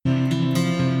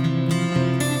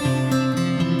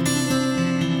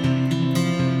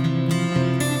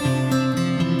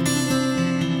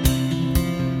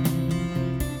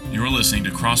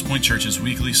Crosspoint Church's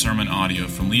weekly sermon audio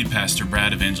from lead pastor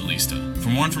Brad Evangelista. For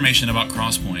more information about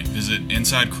Crosspoint, visit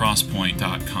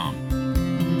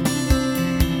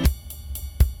insidecrosspoint.com.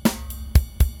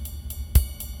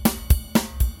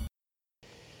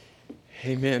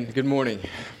 Amen. Good morning.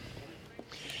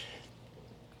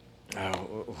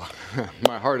 Oh,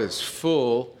 my heart is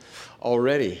full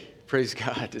already. Praise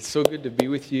God. It's so good to be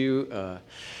with you.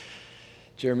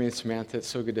 Jeremy and Samantha, it's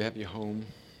so good to have you home.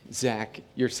 Zach,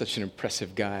 you're such an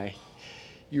impressive guy.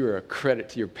 You are a credit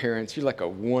to your parents. You're like a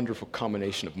wonderful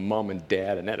combination of mom and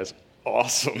dad, and that is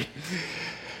awesome.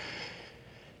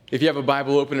 If you have a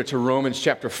Bible, open it to Romans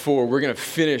chapter 4. We're going to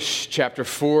finish chapter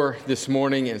 4 this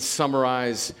morning and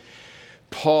summarize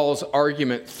Paul's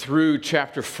argument through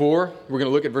chapter 4. We're going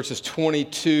to look at verses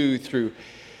 22 through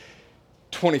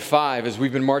 25 as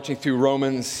we've been marching through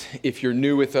Romans. If you're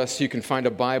new with us, you can find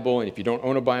a Bible, and if you don't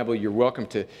own a Bible, you're welcome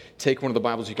to take one of the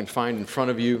Bibles you can find in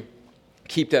front of you.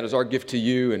 Keep that as our gift to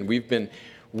you, and we've been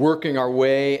working our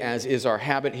way, as is our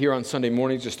habit here on Sunday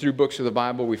mornings, just through books of the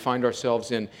Bible. We find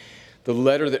ourselves in the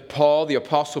letter that Paul, the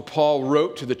Apostle Paul,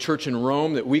 wrote to the church in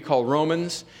Rome that we call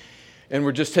Romans, and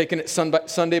we're just taking it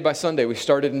Sunday by Sunday. We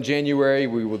started in January.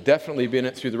 We will definitely be in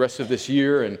it through the rest of this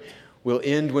year, and we'll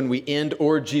end when we end,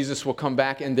 or Jesus will come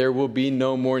back and there will be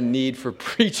no more need for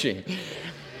preaching.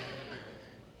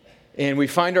 And we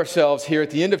find ourselves here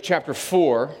at the end of chapter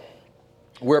 4,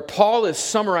 where Paul is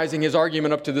summarizing his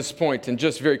argument up to this point. And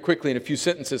just very quickly in a few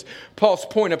sentences, Paul's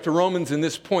point up to Romans in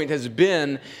this point has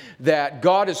been that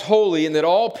God is holy and that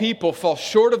all people fall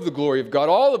short of the glory of God.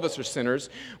 All of us are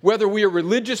sinners, whether we are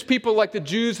religious people like the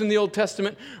Jews in the Old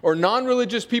Testament or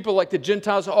non-religious people like the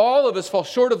Gentiles. All of us fall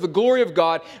short of the glory of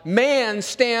God. Man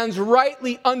stands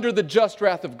rightly under the just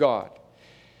wrath of God.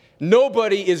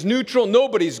 Nobody is neutral.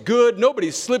 Nobody's good.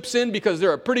 Nobody slips in because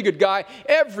they're a pretty good guy.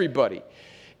 Everybody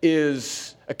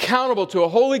is accountable to a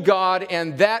holy God,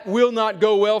 and that will not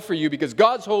go well for you because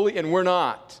God's holy and we're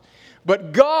not.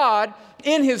 But God,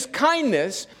 in His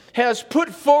kindness, has put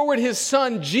forward His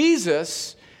Son,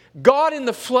 Jesus, God in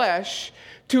the flesh,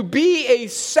 to be a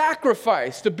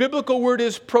sacrifice. The biblical word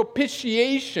is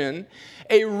propitiation,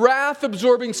 a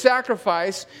wrath-absorbing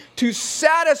sacrifice to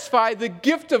satisfy the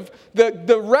gift of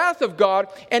the wrath of God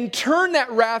and turn that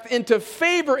wrath into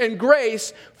favor and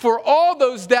grace for all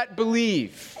those that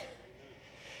believe.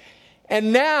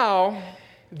 And now,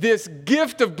 this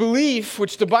gift of belief,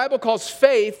 which the Bible calls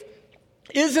faith,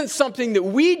 isn't something that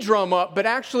we drum up, but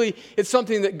actually it's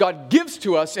something that God gives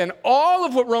to us. And all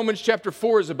of what Romans chapter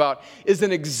 4 is about is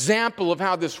an example of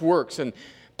how this works. And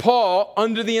Paul,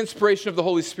 under the inspiration of the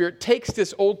Holy Spirit, takes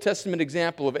this Old Testament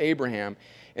example of Abraham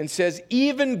and says,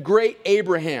 even great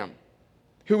Abraham,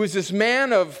 who was this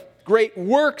man of great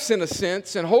works in a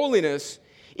sense and holiness,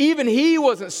 even he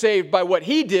wasn't saved by what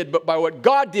he did, but by what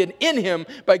God did in him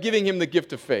by giving him the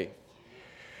gift of faith.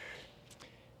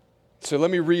 So let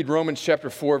me read Romans chapter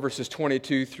 4, verses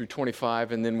 22 through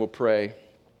 25, and then we'll pray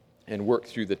and work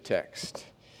through the text.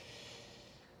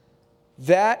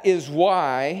 That is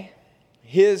why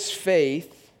his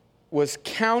faith was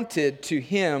counted to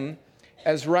him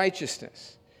as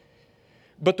righteousness.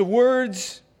 But the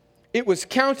words, it was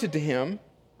counted to him,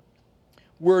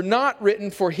 were not written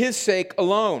for his sake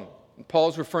alone.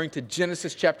 Paul's referring to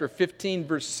Genesis chapter 15,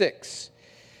 verse 6.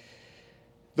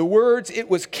 The words, it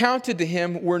was counted to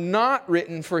him, were not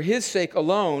written for his sake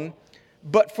alone,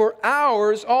 but for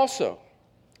ours also.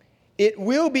 It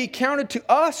will be counted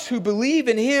to us who believe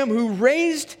in him who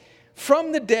raised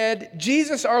from the dead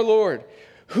Jesus our Lord,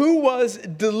 who was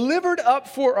delivered up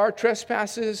for our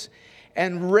trespasses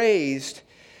and raised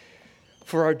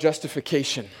for our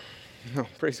justification. Oh,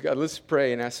 praise God. Let's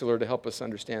pray and ask the Lord to help us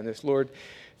understand this. Lord,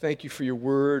 thank you for your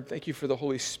word. Thank you for the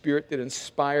Holy Spirit that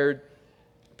inspired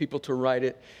people to write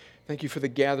it. Thank you for the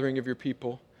gathering of your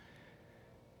people.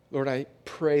 Lord, I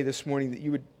pray this morning that you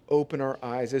would open our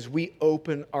eyes as we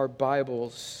open our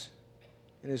Bibles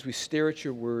and as we stare at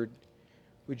your word.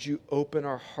 Would you open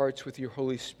our hearts with your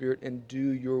Holy Spirit and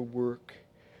do your work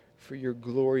for your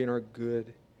glory and our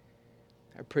good?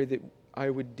 I pray that I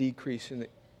would decrease and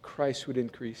that Christ would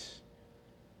increase,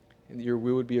 and that your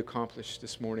will would be accomplished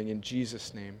this morning. In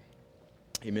Jesus' name,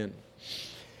 amen.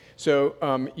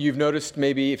 So you've noticed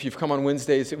maybe if you've come on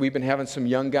Wednesdays that we've been having some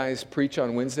young guys preach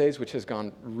on Wednesdays, which has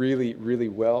gone really, really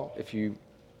well. If you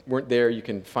weren't there, you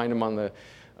can find them on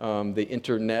the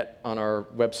internet on our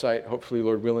website. Hopefully,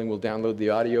 Lord willing, we'll download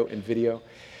the audio and video.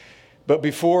 But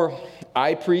before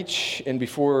I preach and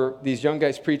before these young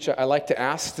guys preach, I like to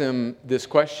ask them this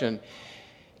question.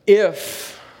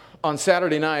 If on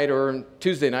Saturday night or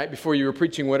Tuesday night before you were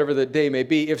preaching, whatever the day may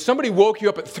be, if somebody woke you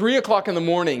up at 3 o'clock in the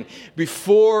morning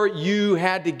before you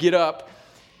had to get up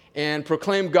and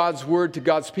proclaim God's word to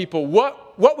God's people,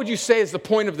 what would you say is the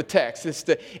point of the text? It's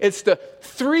the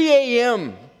 3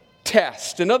 a.m.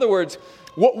 test. In other words,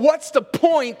 what's the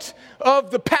point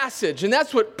of the passage? And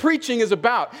that's what preaching is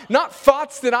about. Not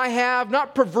thoughts that I have,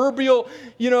 not proverbial,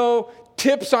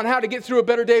 tips on how to get through a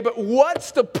better day, but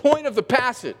what's the point of the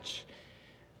passage?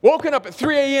 Woken up at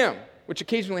 3 a.m., which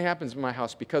occasionally happens in my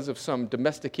house because of some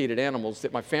domesticated animals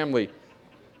that my family...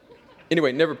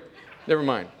 Anyway, never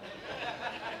mind.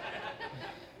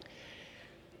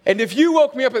 And if you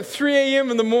woke me up at 3 a.m.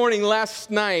 in the morning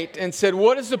last night and said,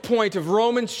 what is the point of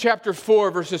Romans chapter 4,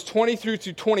 verses 20 through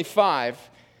to 25,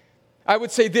 I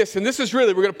would say this, and this is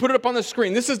really, we're going to put it up on the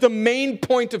screen. This is the main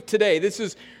point of today. This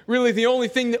is really the only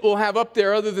thing that we'll have up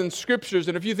there other than scriptures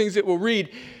and a few things that we'll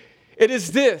read. It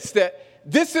is this, that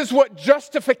this is what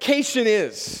justification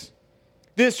is.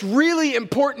 This really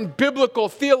important biblical,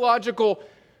 theological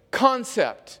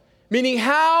concept. Meaning,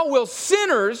 how will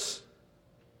sinners,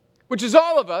 which is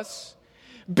all of us,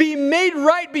 be made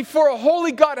right before a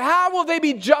holy God? How will they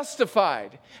be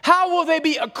justified? How will they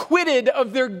be acquitted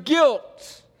of their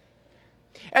guilt?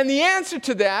 And the answer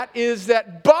to that is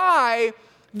that by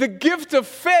the gift of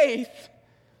faith,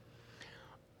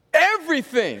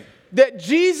 everything that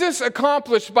Jesus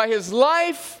accomplished by his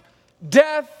life,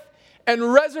 death,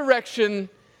 and resurrection,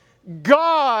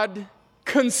 God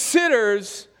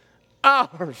considers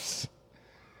ours.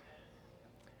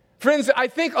 Friends, I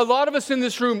think a lot of us in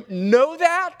this room know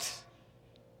that,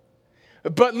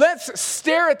 but let's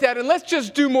stare at that and let's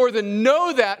just do more than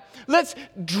know that. Let's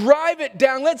drive it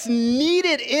down. Let's knead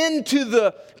it into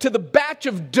the batch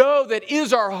of dough that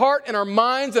is our heart and our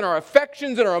minds and our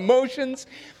affections and our emotions.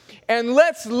 And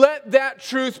let's let that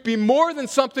truth be more than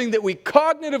something that we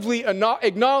cognitively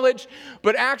acknowledge,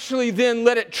 but actually then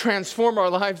let it transform our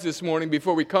lives this morning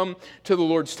before we come to the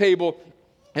Lord's table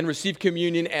and receive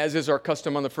communion, as is our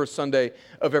custom on the first Sunday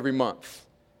of every month.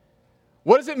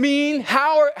 What does it mean?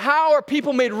 How are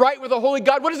people made right with a holy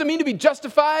God? What does it mean to be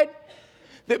justified?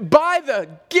 That by the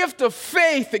gift of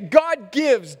faith that God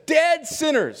gives dead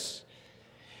sinners,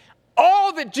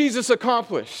 all that Jesus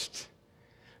accomplished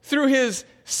through his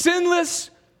sinless,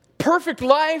 perfect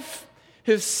life,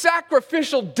 his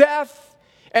sacrificial death,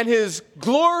 and his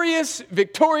glorious,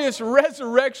 victorious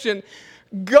resurrection,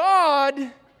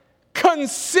 God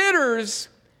considers,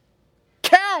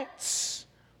 counts,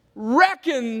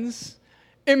 reckons,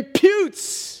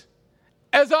 imputes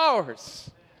as ours.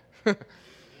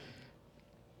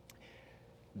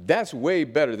 That's way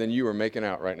better than you are making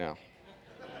out right now.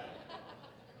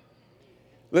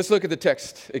 Let's look at the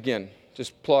text again.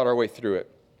 Just plot our way through it.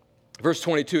 Verse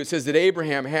 22, it says that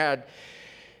Abraham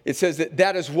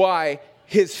that is why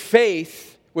his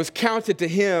faith was counted to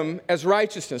him as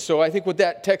righteousness. So I think what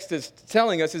that text is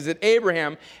telling us is that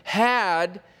Abraham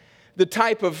had the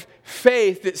type of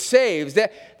faith that saves.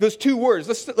 Those two words,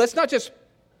 let's not just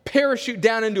parachute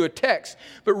down into a text,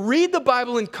 but read the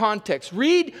Bible in context.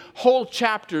 Read whole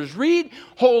chapters. Read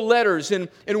whole letters in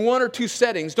one or two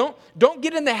settings. Don't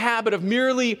get in the habit of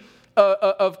merely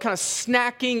of kind of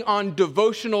snacking on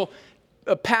devotional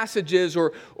passages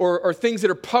or things that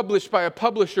are published by a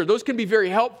publisher. Those can be very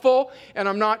helpful, and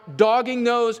I'm not dogging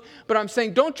those, but I'm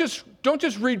saying don't just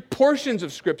read portions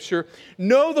of Scripture.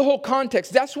 Know the whole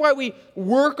context. That's why we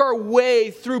work our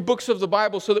way through books of the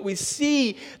Bible, so that we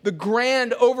see the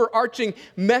grand overarching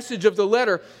message of the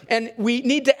letter. And we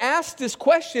need to ask this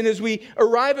question as we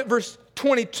arrive at verse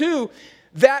 22.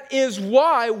 That is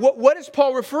why, what is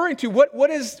Paul referring to? What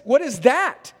is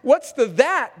that? What's the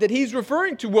that he's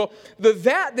referring to? Well, the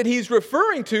that he's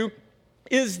referring to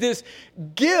is this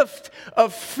gift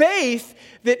of faith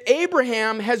that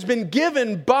Abraham has been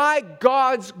given by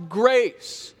God's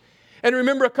grace. And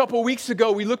remember, a couple weeks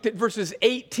ago, we looked at verses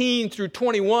 18 through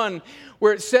 21,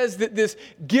 where it says that this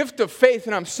gift of faith,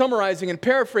 and I'm summarizing and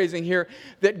paraphrasing here,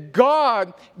 that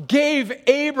God gave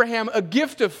Abraham a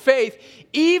gift of faith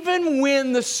even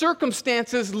when the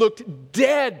circumstances looked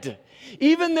dead.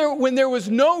 Even when there was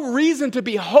no reason to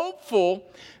be hopeful.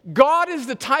 God is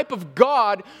the type of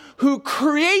God who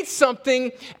creates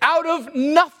something out of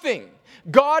nothing.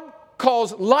 God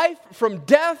calls life from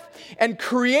death and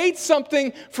creates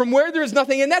something from where there is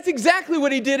nothing. And that's exactly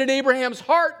what he did in Abraham's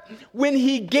heart when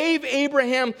he gave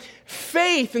Abraham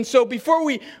faith. And so before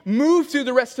we move through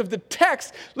the rest of the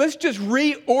text, let's just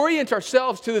reorient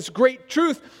ourselves to this great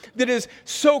truth that is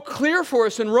so clear for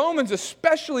us in Romans,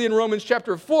 especially in Romans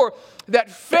chapter 4, that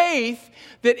faith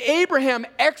that Abraham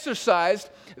exercised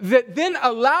that then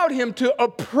allowed him to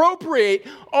appropriate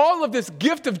all of this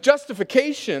gift of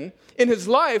justification in his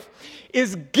life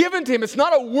is given to him. It's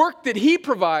not a work that he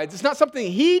provides. It's not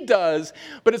something he does,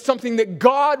 but it's something that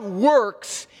God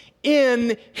works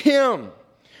in him.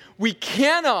 We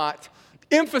cannot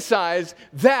emphasize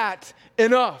that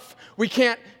enough. We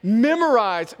can't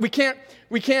memorize. We can't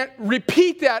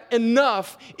repeat that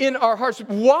enough in our hearts.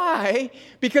 Why?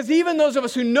 Because even those of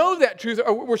us who know that truth,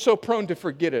 we're so prone to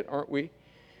forget it, aren't we?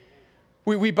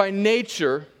 We by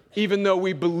nature, even though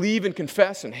we believe and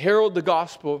confess and herald the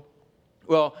gospel,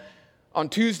 well, on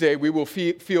Tuesday we will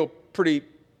feel pretty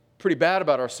bad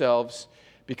about ourselves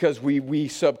because we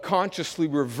subconsciously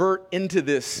revert into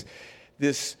this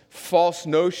false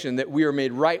notion that we are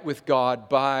made right with God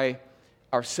by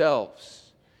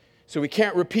ourselves. So we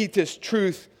can't repeat this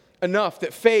truth enough,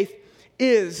 that faith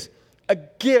is a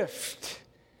gift.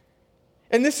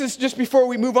 And this is just before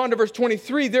we move on to verse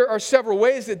 23, there are several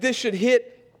ways that this should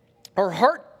hit our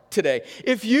heart today.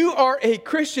 If you are a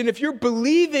Christian, if you're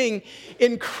believing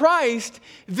in Christ,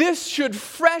 this should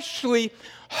freshly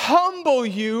humble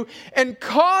you and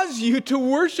cause you to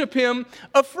worship him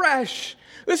afresh.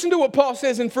 Listen to what Paul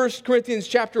says in 1 Corinthians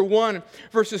chapter 1,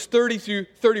 verses 30 through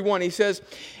 31. He says,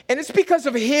 and it's because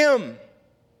of him,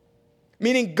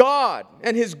 meaning God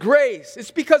and his grace.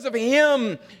 It's because of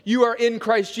him you are in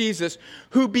Christ Jesus,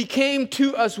 who became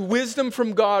to us wisdom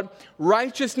from God,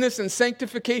 righteousness and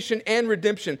sanctification and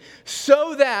redemption,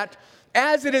 so that,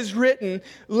 as it is written,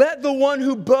 let the one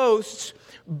who boasts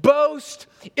boast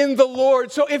in the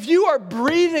Lord. So if you are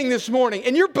breathing this morning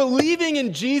and you're believing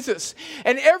in Jesus,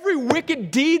 and every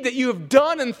wicked deed that you have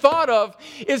done and thought of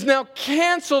is now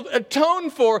canceled,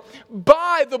 atoned for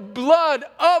by the blood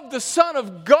of the Son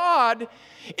of God,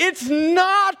 it's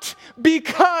not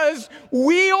because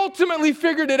we ultimately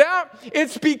figured it out.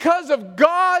 It's because of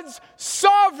God's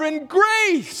sovereign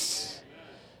grace.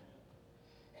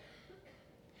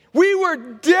 We were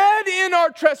dead in our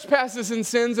trespasses and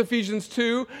sins, Ephesians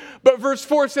 2. But verse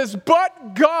 4 says,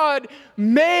 but God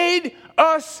made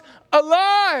us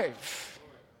alive.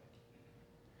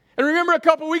 And remember a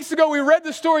couple weeks ago, we read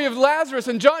the story of Lazarus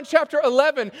in John chapter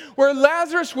 11, where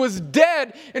Lazarus was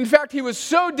dead. In fact, he was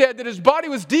so dead that his body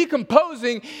was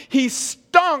decomposing. He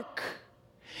stunk.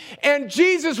 And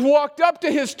Jesus walked up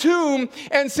to his tomb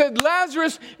and said,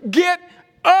 Lazarus, get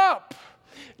up.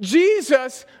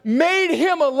 Jesus made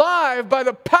him alive by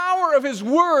the power of his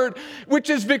word, which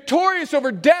is victorious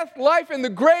over death, life, and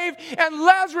the grave, and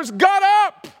Lazarus got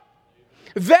up.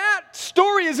 That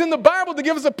story is in the Bible to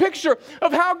give us a picture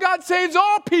of how God saves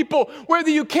all people,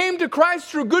 whether you came to Christ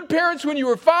through good parents when you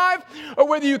were 5, or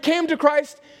whether you came to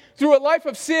Christ through a life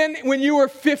of sin when you were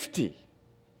 50.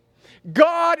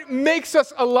 God makes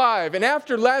us alive, and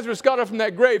after Lazarus got up from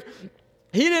that grave,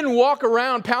 he didn't walk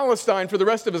around Palestine for the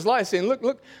rest of his life saying,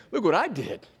 look what I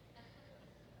did.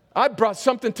 I brought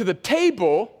something to the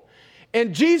table,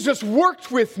 and Jesus worked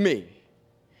with me.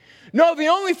 No, the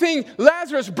only thing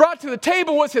Lazarus brought to the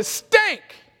table was his stank.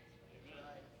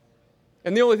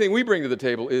 And the only thing we bring to the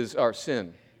table is our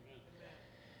sin.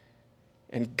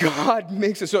 And God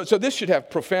makes it so this should have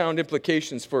profound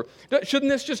implications for,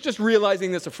 shouldn't this, just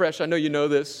realizing this afresh, I know you know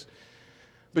this,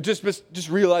 but just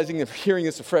realizing and hearing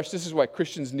this afresh, this is why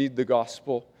Christians need the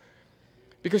gospel.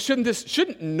 Because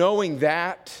shouldn't knowing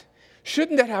that,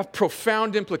 shouldn't that have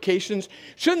profound implications?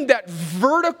 Shouldn't that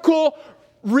vertical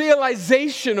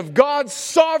realization of God's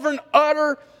sovereign,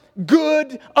 utter,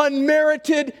 good,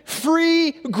 unmerited,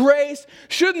 free grace,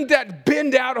 shouldn't that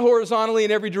bend out horizontally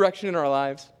in every direction in our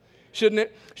lives? Shouldn't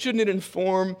it? Shouldn't it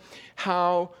inform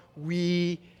how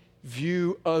we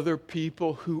view other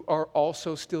people who are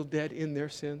also still dead in their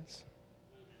sins?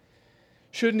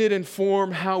 Shouldn't it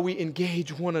inform how we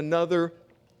engage one another,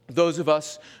 those of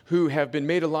us who have been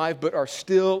made alive but are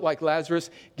still, like Lazarus,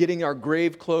 getting our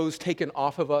grave clothes taken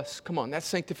off of us? Come on, that's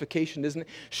sanctification, isn't it?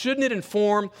 Shouldn't it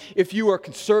inform, if you are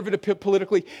conservative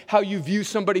politically, how you view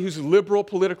somebody who's liberal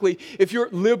politically? If you're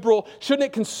liberal,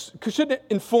 shouldn't it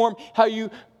inform how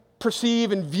you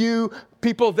perceive and view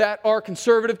people that are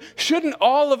conservative? Shouldn't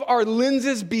all of our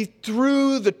lenses be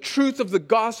through the truth of the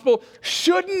gospel?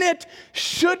 Shouldn't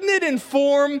it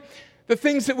inform the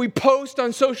things that we post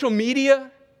on social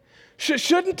media?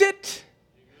 Shouldn't it?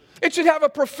 It should have a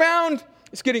profound,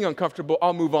 it's getting uncomfortable,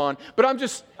 I'll move on, but I'm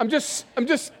just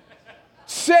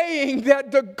saying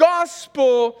that the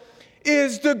gospel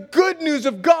is the good news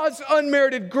of God's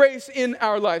unmerited grace in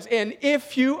our lives. And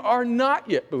if you are not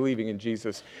yet believing in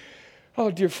Jesus,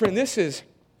 oh, dear friend, this is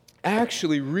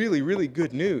actually really, really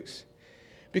good news.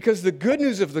 Because the good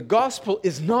news of the gospel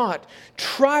is not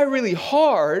try really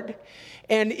hard,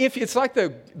 and if it's like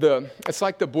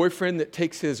the boyfriend that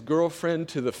takes his girlfriend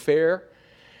to the fair,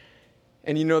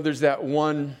 and you know there's that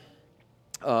one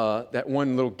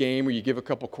little game where you give a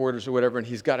couple quarters or whatever, and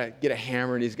he's got to get a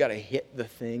hammer and he's got to hit the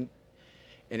thing,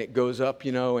 and it goes up,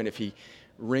 you know, and if he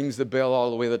rings the bell all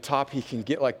the way to the top, he can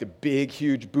get like the big,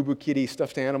 huge Boo Boo Kitty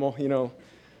stuffed animal, you know,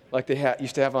 like they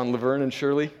used to have on Laverne and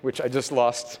Shirley, which I just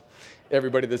lost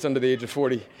everybody that's under the age of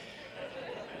 40.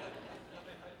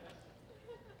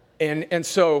 And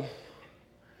so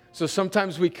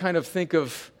sometimes we kind of think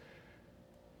of,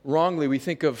 wrongly, we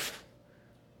think of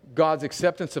God's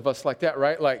acceptance of us like that,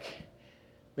 right? Like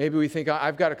maybe we think,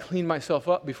 I've got to clean myself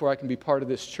up before I can be part of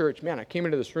this church. Man, I came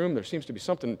into this room, there seems to be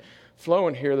something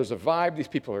flowing here. There's a vibe, these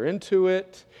people are into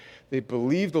it. They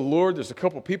believe the Lord. There's a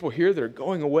couple people here that are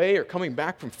going away or coming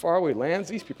back from faraway lands.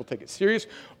 These people take it serious.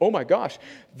 Oh my gosh,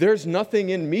 there's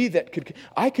nothing in me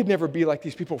I could never be like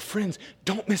these people. Friends,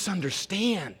 don't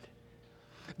misunderstand.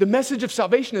 The message of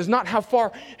salvation is not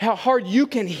how hard you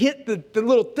can hit the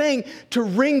little thing to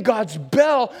ring God's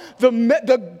bell.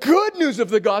 The good news of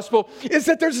the gospel is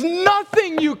that there's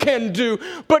nothing you can do,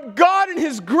 but God in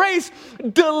His grace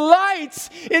delights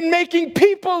in making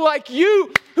people like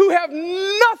you who have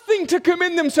nothing to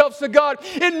commend themselves to God,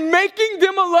 in making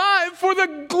them alive for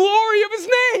the glory of His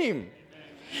name.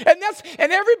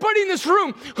 And everybody in this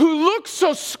room who looks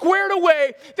so squared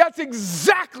away, that's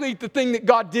exactly the thing that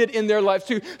God did in their lives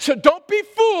too. So don't be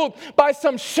fooled by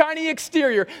some shiny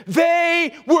exterior.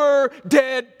 They were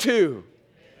dead too.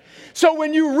 So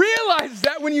when you realize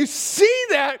that, when you see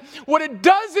that, what it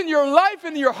does in your life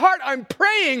and in your heart, I'm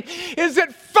praying, is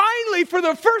that finally, for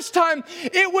the first time,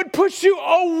 it would push you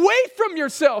away from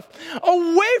yourself,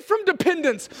 away from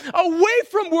dependence, away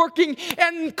from working,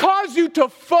 and cause you to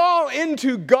fall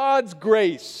into God's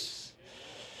grace,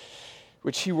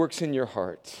 which He works in your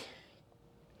heart.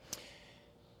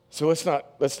 So let's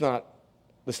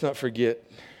not forget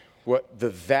what the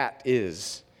that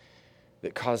is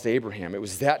that caused Abraham. It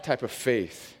was that type of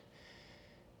faith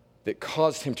that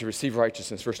caused him to receive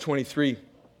righteousness. Verse 23,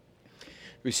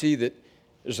 we see that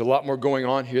there's a lot more going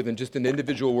on here than just an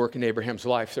individual work in Abraham's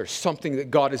life. There's something that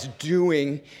God is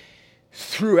doing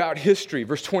throughout history.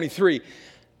 Verse 23,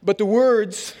 but the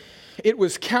words, it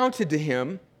was counted to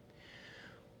him,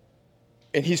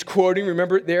 and he's quoting,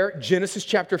 remember it there, Genesis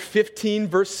chapter 15,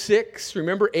 verse 6.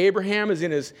 Remember, Abraham is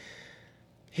in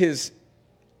his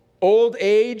old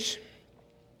age,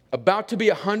 about to be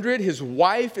 100. His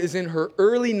wife is in her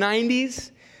early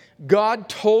 90s. God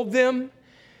told them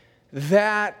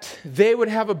that they would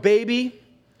have a baby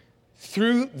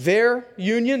through their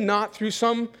union, not through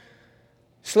some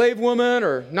slave woman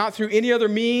or not through any other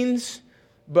means,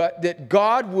 but that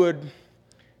God would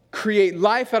create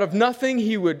life out of nothing.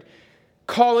 He would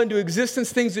call into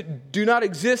existence things that do not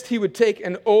exist. He would take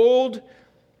an old,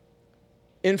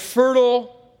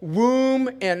 infertile womb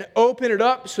and open it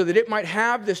up so that it might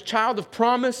have this child of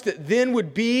promise that then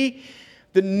would be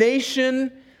the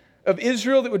nation of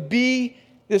Israel, that would be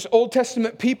this Old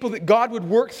Testament people that God would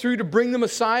work through to bring the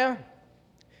Messiah.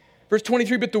 Verse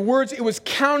 23, but the words, it was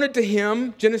counted to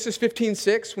him, Genesis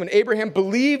 15:6, when Abraham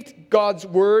believed God's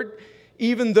word,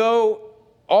 even though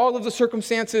all of the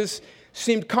circumstances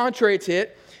seemed contrary to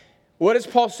it. What does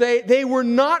Paul say? They were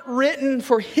not written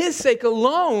for his sake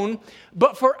alone,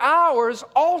 but for ours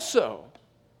also.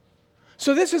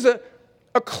 So this is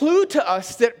a clue to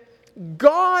us that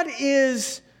God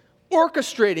is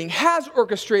orchestrating, has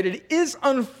orchestrated, is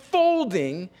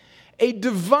unfolding a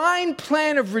divine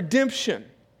plan of redemption.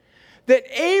 That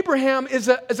Abraham is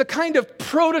a kind of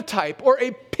prototype or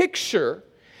a picture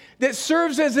that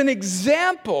serves as an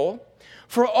example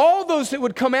for all those that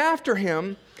would come after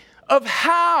him of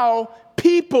how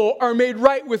people are made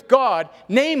right with God.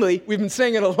 Namely, we've been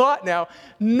saying it a lot now,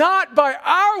 not by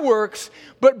our works,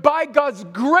 but by God's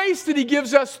grace that He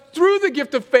gives us through the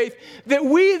gift of faith that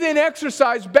we then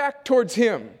exercise back towards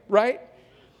Him, right?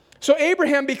 So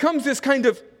Abraham becomes this kind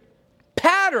of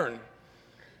pattern.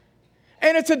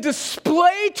 And it's a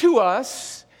display to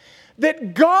us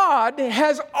that God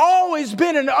has always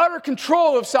been in utter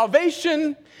control of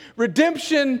salvation,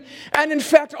 redemption, and in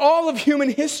fact, all of human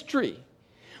history.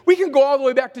 We can go all the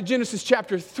way back to Genesis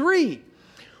chapter 3,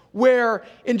 where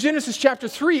in Genesis chapter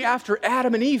 3, after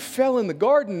Adam and Eve fell in the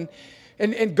garden,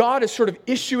 and God is sort of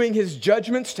issuing His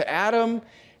judgments to Adam,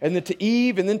 and then to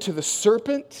Eve, and then to the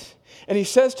serpent. And He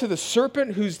says to the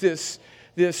serpent, who's this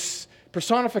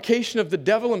personification of the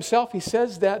devil himself. He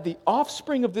says that the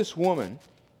offspring of this woman,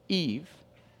 Eve,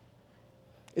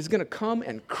 is going to come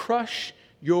and crush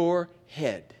your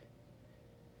head.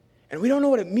 And we don't know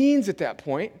what it means at that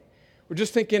point. We're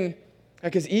just thinking,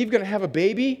 like, is Eve going to have a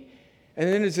baby? And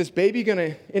then is this baby going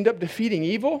to end up defeating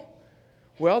evil?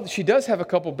 Well, she does have a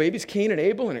couple babies, Cain and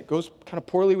Abel, and it goes kind of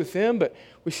poorly with them. But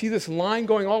we see this line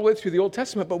going all the way through the Old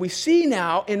Testament. But we see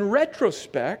now, in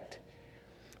retrospect,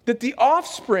 that the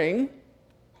offspring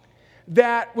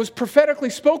that was prophetically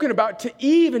spoken about to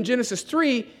Eve in Genesis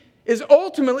 3 is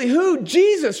ultimately who?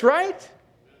 Jesus, right?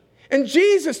 And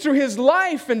Jesus, through his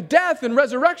life and death and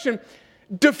resurrection,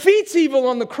 defeats evil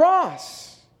on the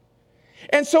cross.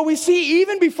 And so we see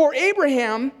even before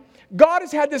Abraham, God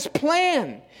has had this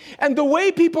plan. And the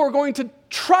way people are going to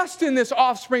trust in this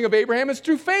offspring of Abraham is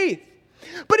through faith.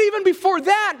 But even before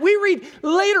that, we read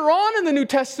later on in the New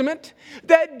Testament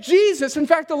that Jesus, in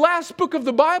fact, the last book of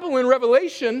the Bible in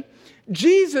Revelation,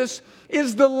 Jesus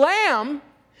is the Lamb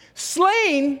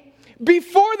slain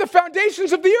before the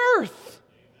foundations of the earth.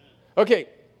 Okay,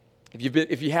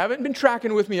 if you haven't been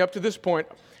tracking with me up to this point,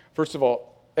 first of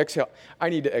all, exhale. I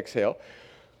need to exhale.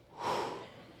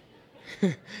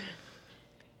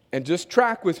 And just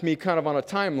track with me kind of on a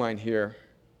timeline here.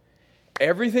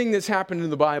 Everything that's happened in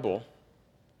the Bible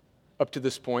up to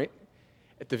this point,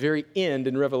 at the very end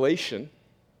in Revelation,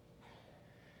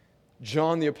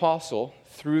 John the Apostle,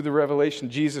 through the revelation,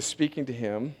 Jesus speaking to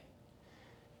him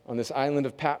on this island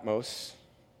of Patmos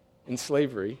in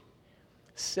slavery,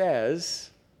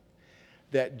 says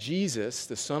that Jesus,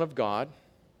 the Son of God,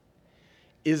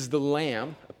 is the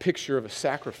Lamb, a picture of a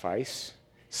sacrifice,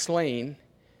 slain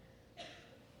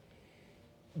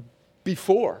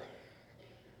before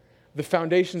the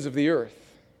foundations of the earth.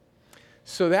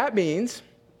 So that means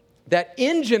that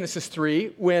in Genesis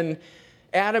 3, when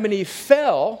Adam and Eve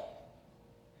fell,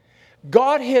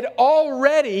 God had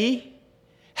already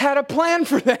had a plan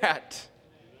for that.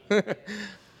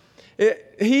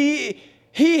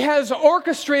 He has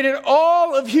orchestrated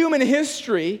all of human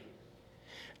history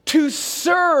to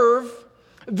serve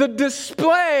the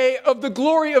display of the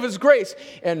glory of his grace.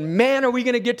 And man, are we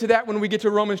going to get to that when we get to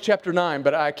Romans chapter 9.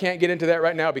 But I can't get into that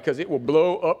right now because it will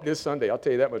blow up this Sunday. I'll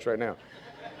tell you that much right now.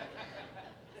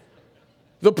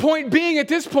 The point being at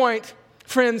this point,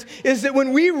 friends, is that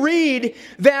when we read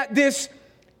that this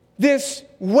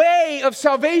way of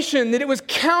salvation, that it was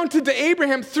counted to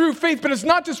Abraham through faith, but it's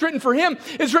not just written for him,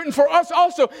 it's written for us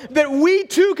also, that we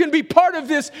too can be part of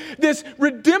this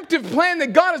redemptive plan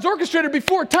that God has orchestrated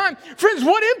before time. Friends,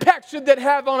 what impact should that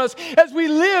have on us as we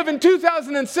live in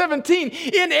 2017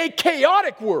 in a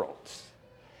chaotic world?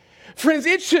 Friends,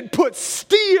 it should put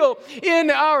steel in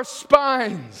our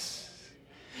spines.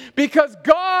 Because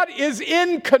God is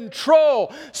in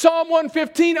control. Psalm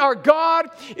 115, our God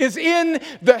is in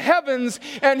the heavens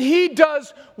and he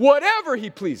does whatever he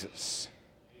pleases.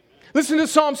 Listen to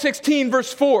Psalm 16,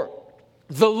 verse 4.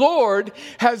 The Lord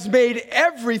has made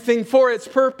everything for its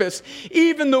purpose,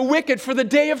 even the wicked for the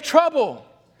day of trouble.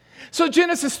 So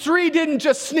Genesis 3 didn't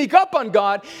just sneak up on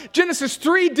God. Genesis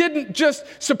 3 didn't just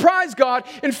surprise God.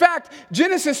 In fact,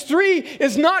 Genesis 3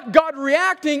 is not God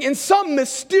reacting in some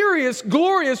mysterious,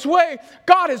 glorious way.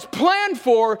 God has planned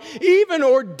for, even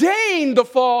ordained the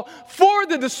fall for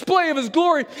the display of his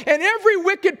glory. And every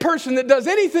wicked person that does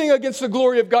anything against the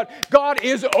glory of God, God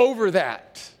is over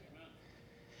that.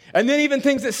 And then even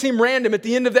things that seem random at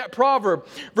the end of that proverb,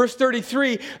 verse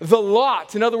 33, the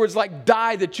lot, in other words, like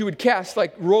die that you would cast,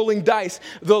 like rolling dice.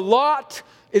 The lot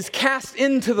is cast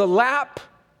into the lap,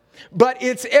 but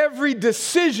its every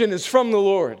decision is from the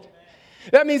Lord.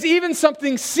 That means even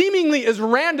something seemingly as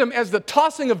random as the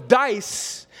tossing of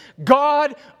dice,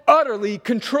 God utterly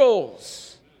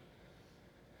controls.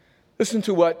 Listen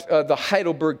to what the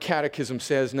Heidelberg Catechism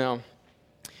says now.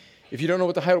 If you don't know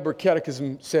what the Heidelberg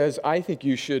Catechism says, I think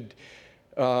you should,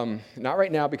 not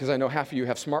right now because I know half of you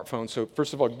have smartphones, so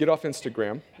first of all, get off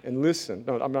Instagram and listen.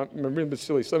 No, I'm being a bit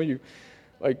silly. Some of you,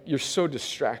 you're so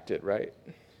distracted, right?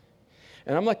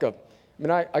 And I'm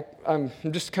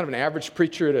just kind of an average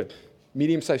preacher at a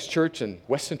medium-sized church in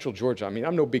West Central Georgia. I mean,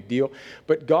 I'm no big deal.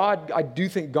 But I do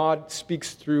think God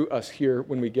speaks through us here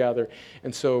when we gather.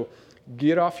 And so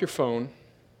get off your phone,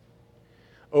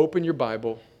 open your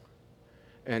Bible,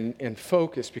 and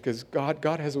focus, because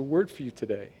God has a word for you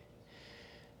today.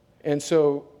 And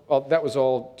so that was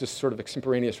all just sort of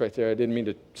extemporaneous right there. I didn't mean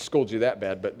to scold you that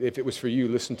bad, but if it was for you,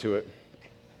 listen to it.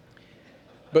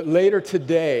 But later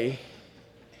today,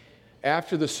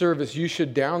 after the service, you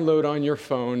should download on your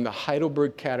phone the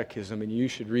Heidelberg Catechism, and you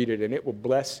should read it, and it will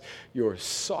bless your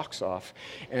socks off.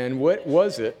 And what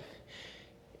was it?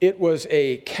 it was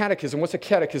a catechism. What's a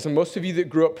catechism? Most of you that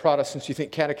grew up Protestants, you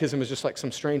think catechism is just like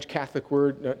some strange Catholic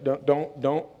word.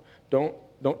 No,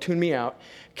 don't tune me out.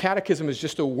 Catechism is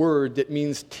just a word that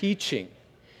means teaching.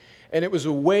 And it was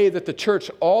a way that the church,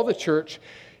 it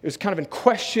was kind of in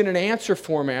question and answer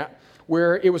format,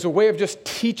 where it was a way of just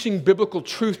teaching biblical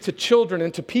truth to children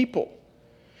and to people.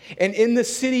 And in the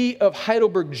city of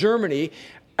Heidelberg, Germany,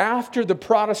 after the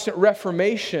Protestant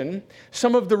Reformation,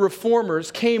 some of the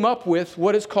reformers came up with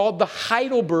what is called the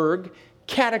Heidelberg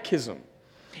Catechism.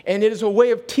 And it is a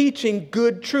way of teaching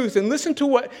good truth. And listen to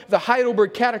what the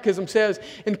Heidelberg Catechism says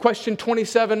in question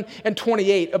 27 and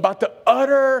 28 about the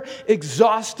utter,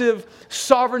 exhaustive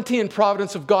sovereignty and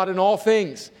providence of God in all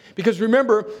things. Because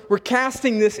remember, we're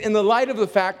casting this in the light of the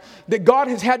fact that God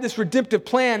has had this redemptive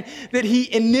plan that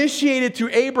he initiated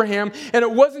through Abraham. And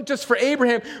it wasn't just for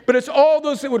Abraham, but it's all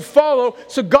those that would follow.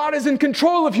 So God is in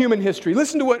control of human history.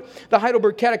 Listen to what the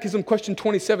Heidelberg Catechism question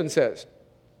 27 says.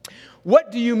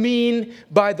 What do you mean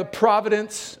by the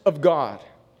providence of God?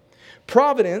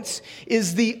 Providence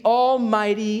is the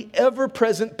almighty,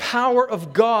 ever-present power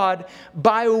of God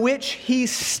by which he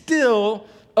still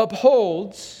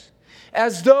upholds,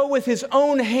 as though with his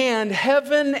own hand,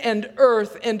 heaven and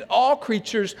earth and all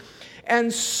creatures,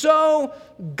 and so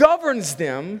governs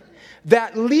them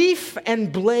that leaf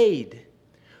and blade,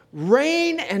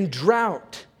 rain and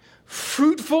drought,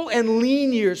 fruitful and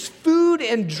lean years, food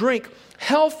and drink,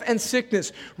 health and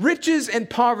sickness, riches and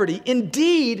poverty,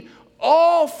 indeed,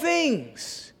 all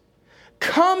things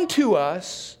come to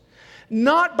us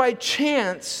not by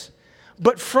chance,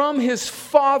 but from his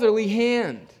fatherly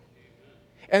hand.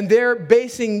 And they're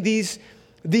basing these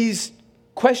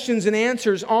questions and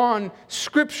answers on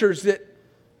scriptures that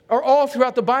are all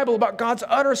throughout the Bible about God's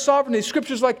utter sovereignty.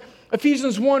 Scriptures like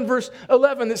Ephesians 1 verse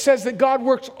 11 that says that God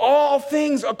works all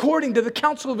things according to the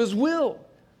counsel of his will.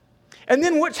 And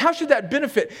then how should that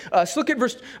benefit us? Look at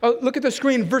the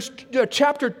screen,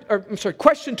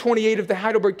 question 28 of the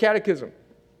Heidelberg Catechism.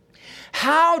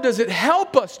 How does it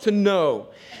help us to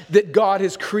know that God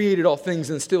has created all things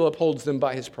and still upholds them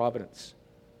by his providence?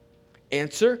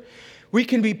 Answer, we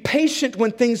can be patient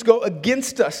when things go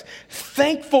against us,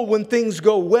 thankful when things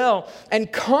go well,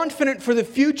 and confident for the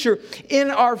future in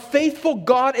our faithful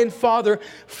God and Father,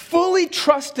 fully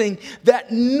trusting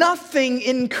that nothing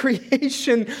in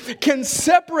creation can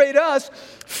separate us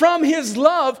from his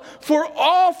love, for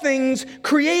all things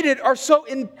created are so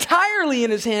entirely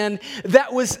in his hand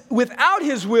that without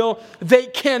his will, they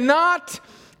cannot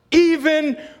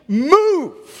even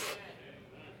move.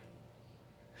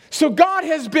 So God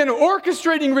has been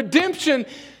orchestrating redemption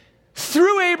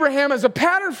through Abraham as a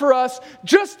pattern for us.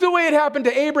 Just the way it happened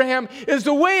to Abraham is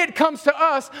the way it comes to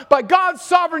us by God's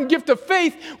sovereign gift of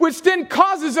faith, which then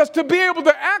causes us to be able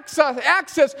to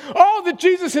access all that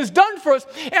Jesus has done for us.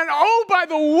 And oh, by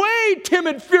the way,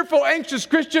 timid, fearful, anxious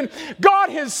Christian, God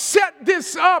has set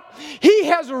this up. He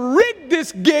has rigged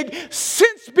this gig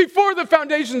since before the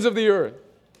foundations of the earth.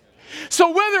 So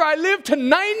whether I live to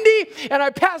 90 and I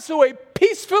pass away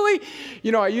peacefully,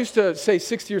 I used to say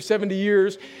 60 or 70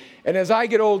 years, and as I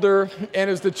get older and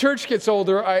as the church gets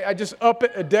older, I just up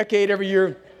it a decade every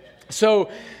year.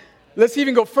 So let's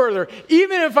even go further.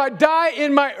 Even if I die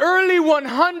in my early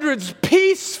 100s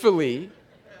peacefully,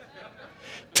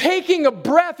 taking a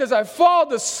breath as I fall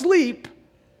to sleep,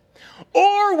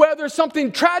 or whether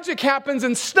something tragic happens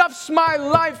and stuffs my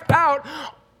life out,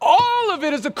 all of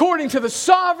it is according to the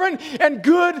sovereign and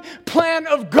good plan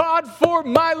of God for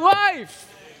my life.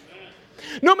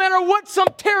 No matter what some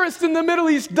terrorist in the Middle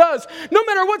East does, no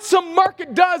matter what some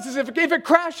market does if it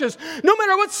crashes, no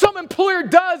matter what some employer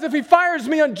does if he fires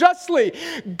me unjustly,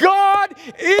 God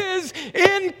is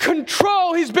in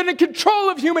control. He's been in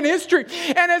control of human history.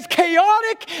 And as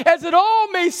chaotic as it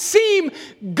all may seem,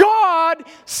 God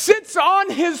sits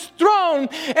on his throne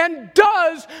and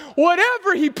does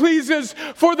whatever he pleases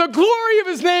for the glory of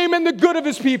his name and the good of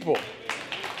his people.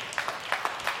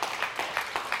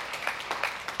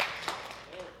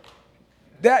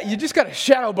 That you just got a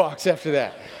shadow box after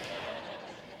that.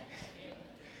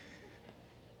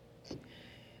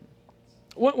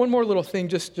 One more little thing, I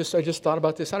just thought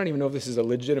about this. I don't even know if this is a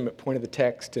legitimate point of the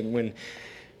text. And when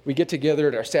we get together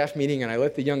at our staff meeting and I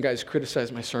let the young guys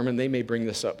criticize my sermon, they may bring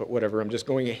this up, but whatever. I'm just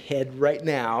going ahead right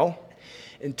now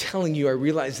and telling you I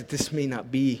realize that this may not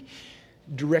be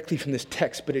directly from this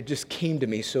text, but it just came to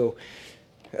me. So,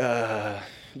 put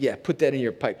that in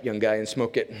your pipe, young guy, and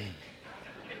smoke it.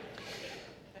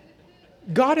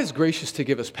 God is gracious to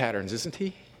give us patterns, isn't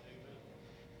he?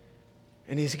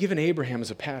 And he's given Abraham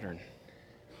as a pattern.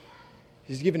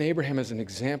 He's given Abraham as an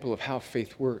example of how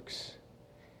faith works.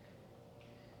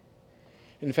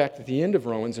 In fact, at the end of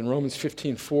Romans, in Romans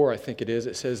 15:4, I think it is,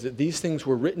 it says that these things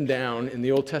were written down in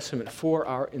the Old Testament for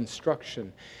our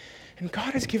instruction. And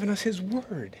God has given us His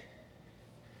Word.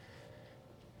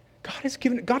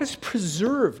 God has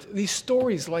preserved these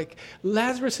stories like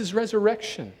Lazarus'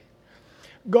 resurrection.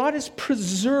 God has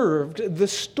preserved the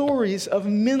stories of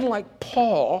men like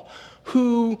Paul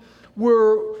who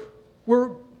were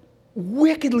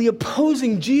wickedly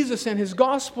opposing Jesus and His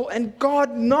gospel, and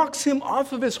God knocks him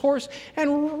off of his horse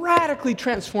and radically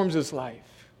transforms his life.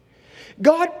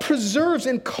 God preserves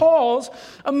and calls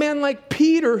a man like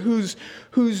Peter, who's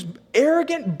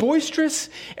arrogant, boisterous,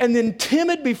 and then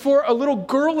timid before a little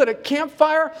girl at a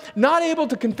campfire, not able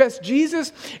to confess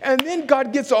Jesus. And then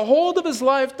God gets a hold of his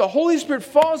life, the Holy Spirit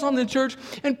falls on the church,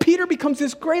 and Peter becomes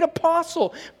this great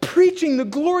apostle, preaching the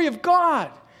glory of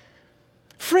God.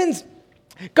 Friends,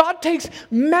 God takes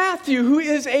Matthew, who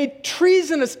is a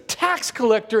treasonous tax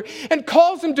collector, and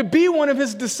calls him to be one of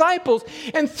His disciples.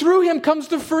 And through him comes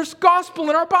the first gospel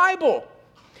in our Bible.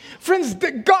 Friends,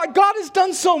 God has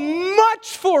done so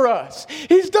much for us.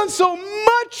 He's done so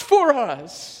much for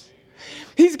us.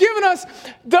 He's given us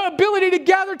the ability to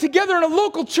gather together in a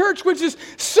local church, which is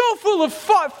so full of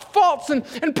faults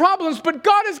and problems, but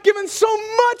God has given so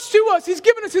much to us. He's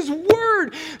given us His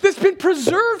Word that's been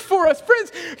preserved for us.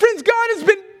 Friends, God has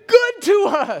been good to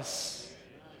us.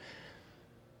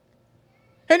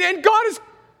 And God has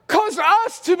caused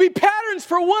us to be patterns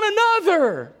for one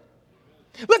another.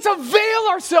 Let's avail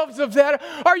ourselves of that.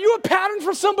 Are you a pattern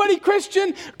for somebody,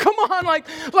 Christian? Come on, like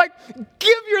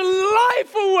give your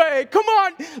life away. Come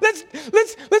on,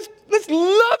 let's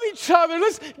love each other.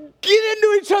 Let's get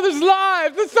into each other's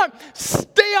lives. Let's not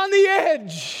stay on the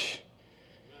edge.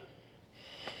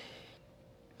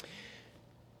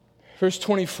 Verse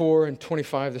 24 and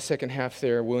 25, the second half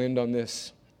there, we'll end on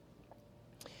this.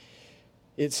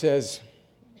 It says,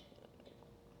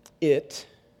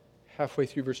 halfway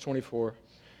through verse 24,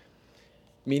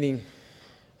 meaning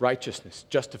righteousness,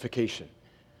 justification,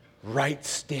 right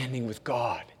standing with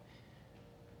God.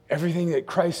 Everything that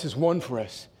Christ has won for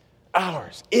us,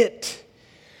 ours, it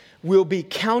will be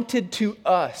counted to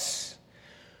us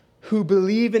who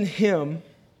believe in Him,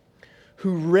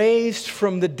 who raised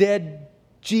from the dead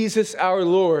Jesus our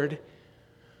Lord,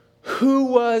 who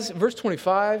was, verse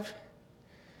 25,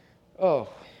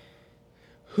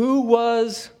 who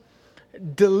was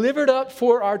delivered up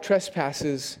for our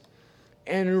trespasses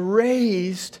and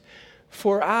raised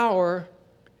for our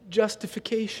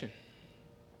justification.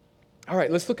 All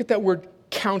right, let's look at that word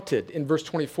counted in verse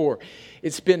 24.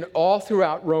 It's been all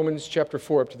throughout Romans chapter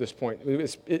 4 up to this point.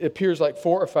 It appears like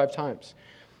 4 or 5 times.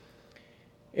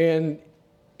 And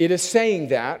it is saying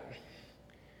that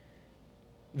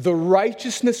the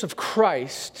righteousness of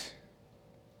Christ,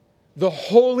 the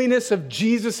holiness of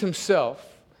Jesus Himself,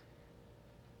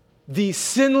 the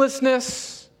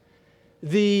sinlessness,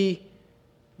 the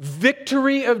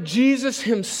victory of Jesus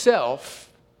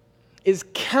Himself is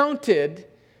counted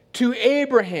to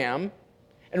Abraham.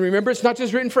 And remember, it's not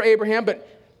just written for Abraham, but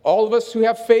all of us who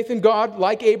have faith in God,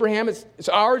 like Abraham, it's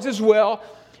ours as well.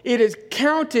 It is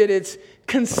counted, it's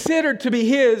considered to be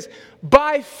his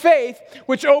by faith,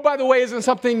 which, oh, by the way, isn't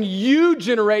something you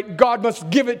generate. God must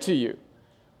give it to you.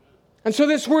 And so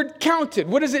this word counted,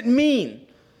 what does it mean?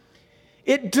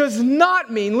 It does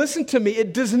not mean, listen to me,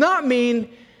 it does not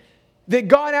mean that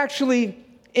God actually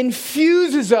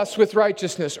infuses us with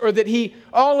righteousness or that He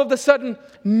all of a sudden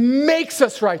makes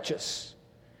us righteous.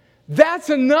 That's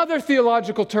another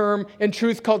theological term in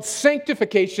truth called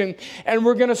sanctification, and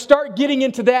we're going to start getting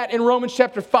into that in Romans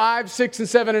chapter 5, 6, and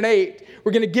 7, and 8.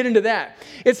 We're going to get into that.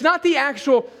 It's not the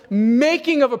actual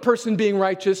making of a person being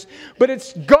righteous, but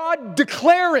it's God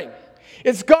declaring.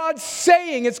 It's God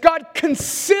saying, it's God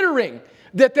considering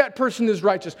that person is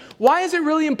righteous. Why is it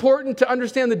really important to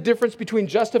understand the difference between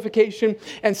justification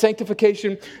and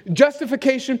sanctification?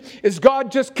 Justification is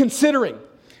God just considering,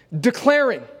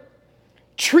 declaring,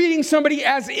 treating somebody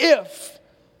as if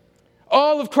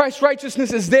all of Christ's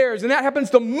righteousness is theirs, and that happens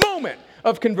the moment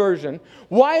of conversion.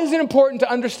 Why is it important to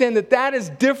understand that is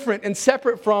different and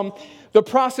separate from the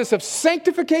process of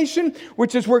sanctification,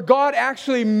 which is where God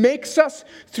actually makes us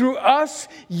through us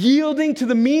yielding to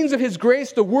the means of His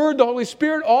grace, the Word, the Holy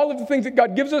Spirit, all of the things that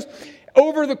God gives us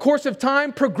over the course of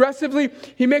time, progressively,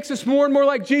 He makes us more and more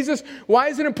like Jesus. Why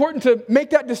is it important to make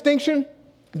that distinction?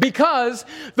 Because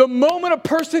the moment a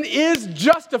person is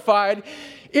justified,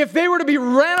 if they were to be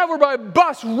ran over by a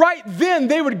bus right then,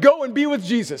 they would go and be with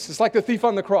Jesus. It's like the thief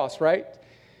on the cross, right?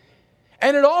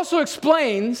 And it also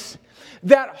explains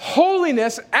that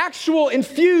holiness, actual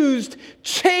infused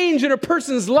change in a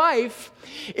person's life,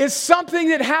 is something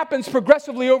that happens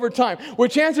progressively over time,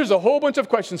 which answers a whole bunch of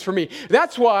questions for me.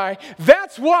 That's why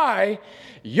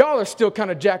y'all are still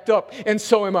kind of jacked up, and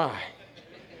so am I.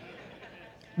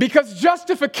 Because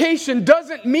justification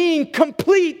doesn't mean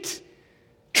complete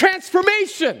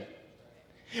transformation.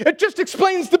 It just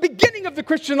explains the beginning of the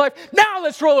Christian life. Now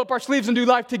let's roll up our sleeves and do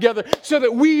life together so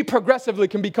that we progressively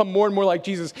can become more and more like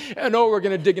Jesus. And we're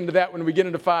going to dig into that when we get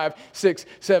into 5, 6,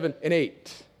 7, and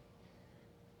 8.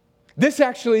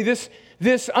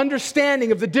 This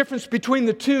understanding of the difference between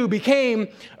the two became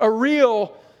a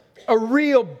real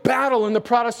battle in the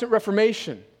Protestant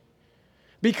Reformation.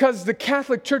 Because the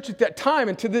Catholic Church at that time,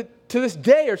 and to this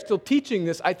day are still teaching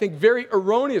this, I think very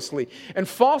erroneously and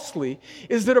falsely,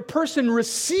 is that a person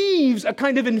receives a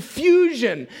kind of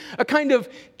infusion, a kind of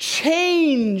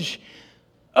change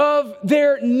of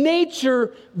their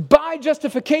nature by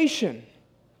justification.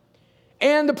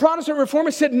 And the Protestant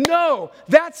Reformers said, no,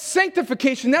 that's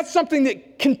sanctification. That's something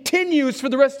that continues for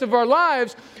the rest of our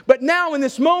lives. But now in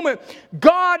this moment,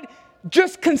 God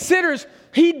just considers,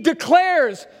 He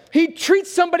declares, He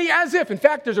treats somebody as if. In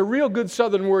fact, there's a real good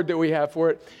Southern word that we have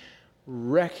for it.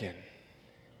 Reckon.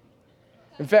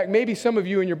 In fact, maybe some of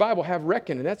you in your Bible have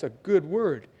reckon, and that's a good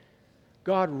word.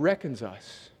 God reckons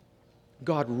us.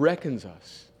 God reckons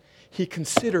us. He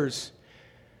considers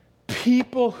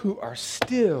people who are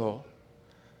still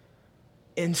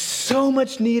in so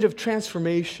much need of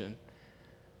transformation.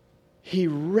 He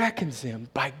reckons them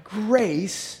by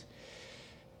grace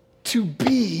to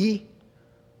be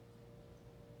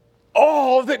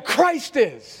all that Christ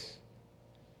is.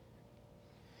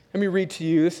 Let me read to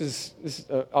you. This is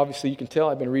obviously, you can tell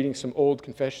I've been reading some old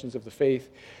confessions of the faith,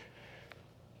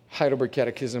 Heidelberg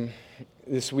Catechism.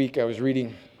 This week I was reading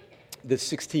the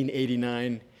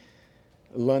 1689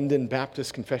 London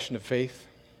Baptist Confession of Faith.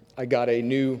 I got a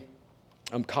new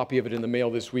copy of it in the mail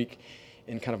this week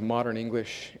in kind of modern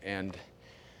English, and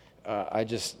I've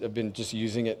been just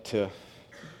using it to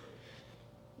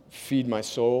feed my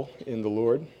soul in the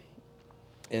Lord.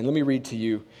 And let me read to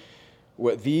you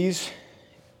what these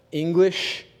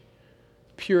English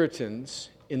Puritans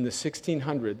in the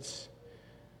 1600s,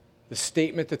 the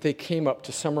statement that they came up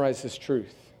to summarize this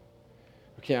truth.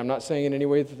 Okay, I'm not saying in any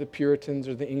way that the Puritans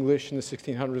or the English in the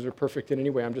 1600s are perfect in any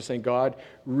way. I'm just saying God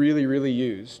really, really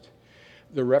used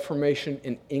the Reformation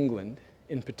in England,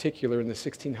 in particular in the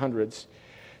 1600s,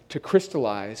 to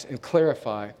crystallize and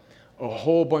clarify a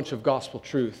whole bunch of gospel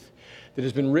truth that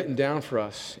has been written down for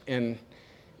us and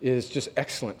is just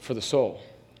excellent for the soul.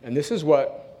 And this is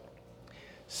what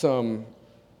some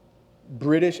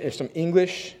British and some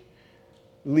English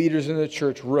leaders in the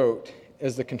church wrote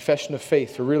as the Confession of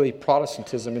Faith, or really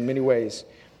Protestantism in many ways,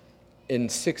 in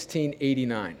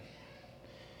 1689.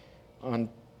 On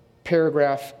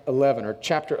paragraph 11, or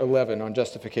chapter 11 on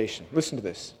justification. Listen to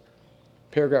this.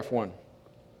 Paragraph 1.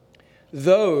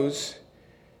 Those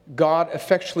God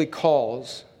effectually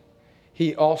calls,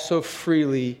 He also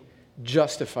freely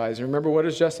justifies. And remember, what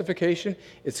is justification?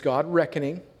 It's God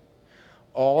reckoning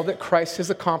all that Christ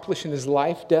has accomplished in His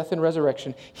life, death, and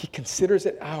resurrection. He considers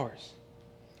it ours.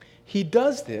 He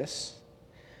does this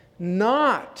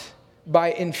not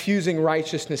by infusing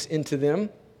righteousness into them.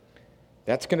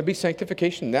 That's going to be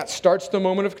sanctification. That starts the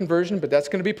moment of conversion, but that's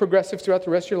going to be progressive throughout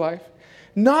the rest of your life.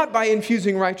 Not by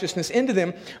infusing righteousness into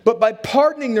them, but by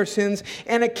pardoning their sins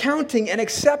and accounting and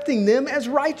accepting them as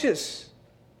righteous.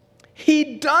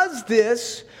 He does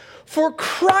this for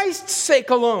Christ's sake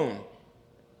alone.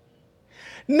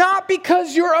 Not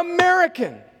because you're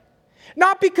American.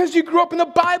 Not because you grew up in the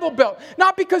Bible Belt.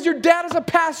 Not because your dad is a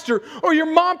pastor or your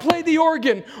mom played the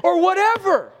organ or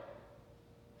whatever.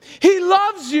 He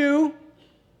loves you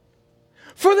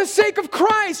for the sake of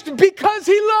Christ, because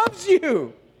He loves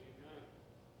you.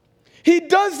 He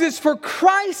does this for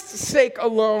Christ's sake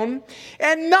alone,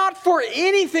 and not for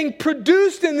anything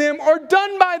produced in them or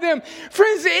done by them.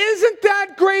 Friends, isn't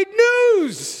that great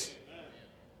news?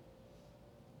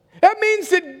 That means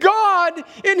that God,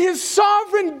 in His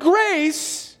sovereign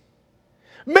grace,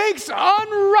 makes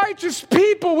unrighteous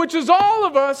people, which is all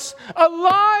of us,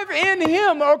 alive in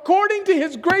Him according to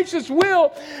His gracious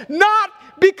will, not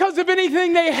because of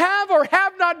anything they have or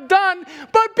have not done,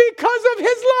 but because of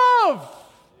His love.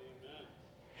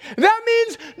 That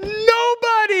means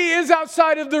nobody is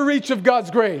outside of the reach of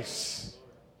God's grace.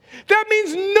 That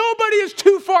means nobody is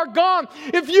too far gone.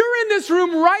 If you're in this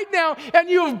room right now and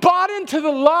you have bought into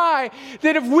the lie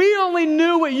that if we only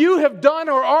knew what you have done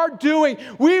or are doing,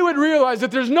 we would realize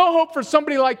that there's no hope for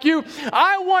somebody like you,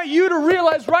 I want you to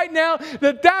realize right now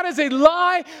that that is a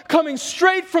lie coming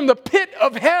straight from the pit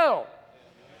of hell.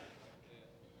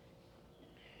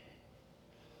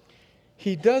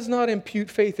 He does not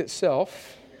impute faith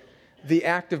itself, the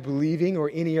act of believing or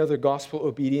any other gospel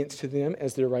obedience to them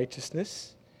as their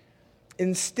righteousness.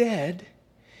 Instead,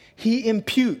 he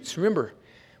imputes. Remember,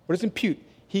 what does impute?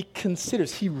 He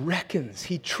considers, he reckons,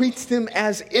 he treats them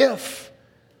as if.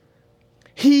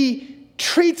 He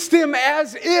treats them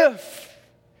as if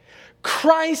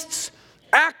Christ's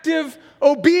active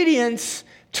obedience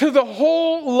to the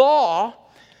whole law,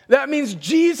 that means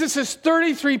Jesus'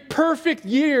 33 perfect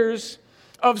years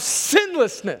of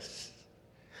sinlessness.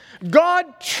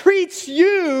 God treats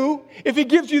you, if he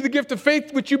gives you the gift of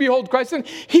faith, which you behold Christ in,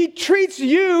 he treats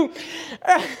you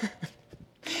as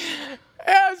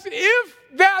if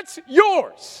that's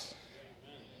yours.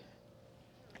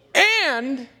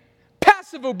 And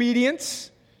passive obedience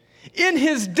in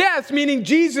his death, meaning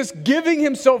Jesus giving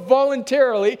himself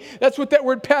voluntarily, that's what that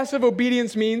word passive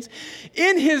obedience means,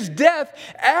 in his death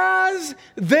as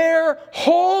their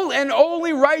whole and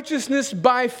only righteousness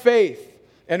by faith.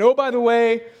 And oh, by the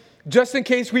way, just in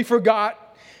case we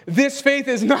forgot, this faith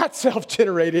is not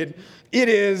self-generated. It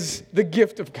is the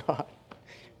gift of God.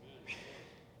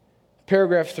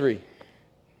 Paragraph 3.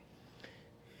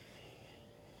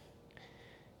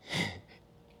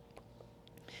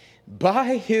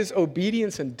 By his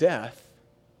obedience and death,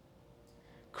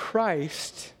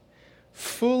 Christ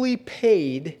fully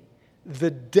paid the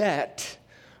debt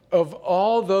of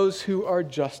all those who are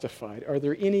justified. Are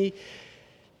there any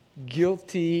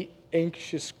guilty,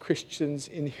 anxious Christians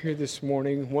in here this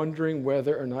morning wondering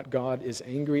whether or not God is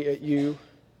angry at you?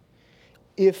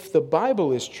 If the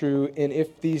Bible is true and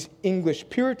if these English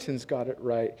Puritans got it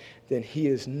right, then he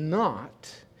is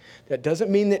not. That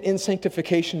doesn't mean that in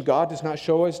sanctification God does not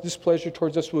show his displeasure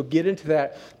towards us. We'll get into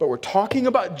that. But we're talking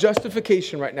about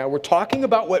justification right now. We're talking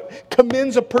about what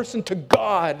commends a person to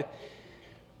God.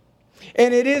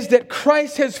 And it is that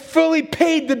Christ has fully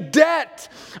paid the debt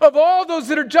of all those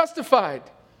that are justified.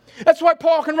 That's why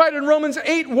Paul can write in Romans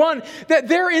 8:1 that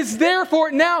there is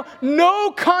therefore now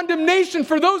no condemnation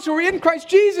for those who are in Christ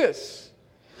Jesus.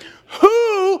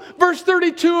 Who, verse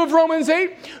 32 of Romans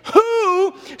 8,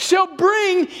 who shall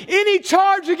bring any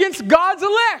charge against God's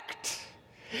elect?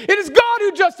 It is God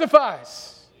who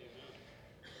justifies.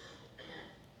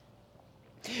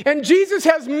 And Jesus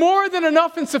has more than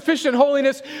enough and sufficient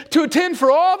holiness to atone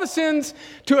for all the sins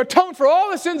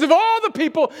of all the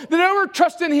people that ever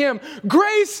trust in him.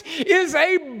 Grace is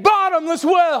a bottomless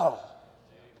well.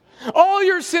 All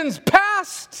your sins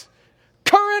past,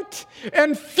 current,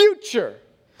 and future,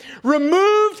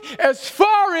 removed as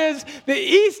far as the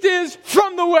east is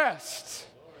from the west.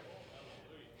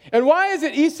 And why is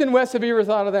it east and west? Have you ever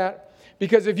thought of that?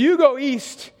 Because if you go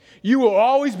east, you will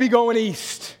always be going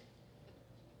east.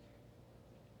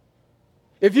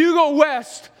 If you go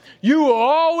west, you will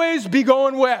always be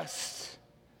going west.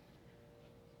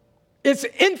 It's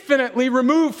infinitely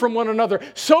removed from one another,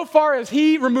 so far as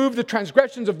he removed the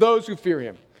transgressions of those who fear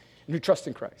him and who trust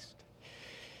in Christ.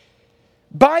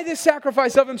 By this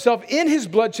sacrifice of himself in his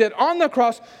bloodshed on the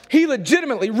cross, he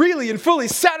legitimately, really, and fully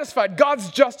satisfied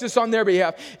God's justice on their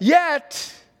behalf.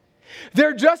 Yet,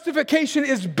 their justification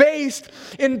is based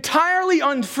entirely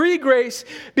on free grace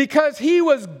because he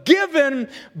was given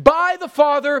by the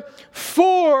Father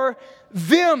for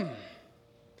them.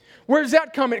 Where does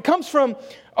that come? It comes from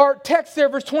our text there,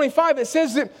 verse 25. It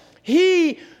says that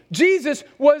Jesus,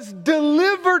 was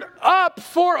delivered up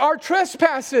for our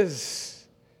trespasses.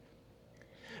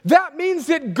 That means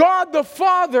that God the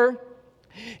Father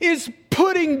is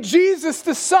putting Jesus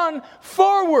the Son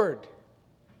forward.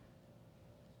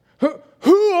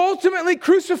 Who ultimately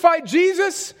crucified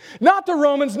Jesus? Not the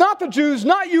Romans, not the Jews,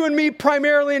 not you and me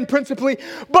primarily and principally,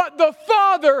 but the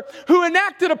Father who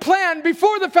enacted a plan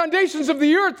before the foundations of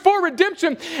the earth for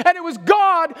redemption. And it was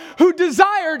God who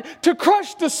desired to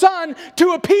crush the Son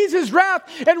to appease his wrath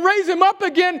and raise him up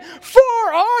again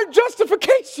for our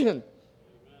justification.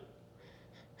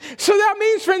 So that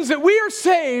means, friends, that we are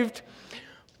saved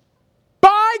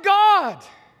by God,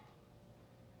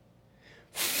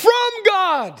 from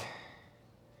God,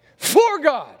 for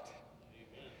God,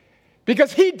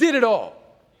 because he did it all.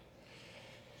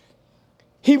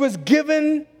 He was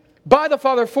given by the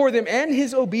Father for them, and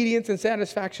his obedience and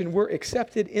satisfaction were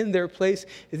accepted in their place.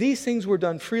 These things were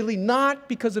done freely, not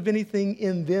because of anything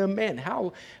in them. Man,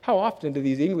 how often do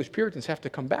these English Puritans have to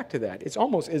come back to that? It's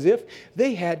almost as if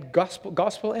they had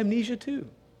gospel amnesia too.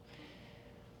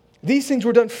 These things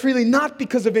were done freely, not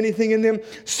because of anything in them,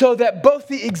 so that both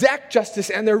the exact justice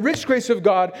and the rich grace of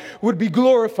God would be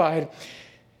glorified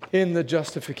in the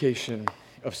justification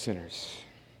of sinners.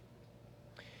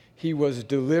 He was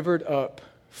delivered up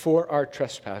for our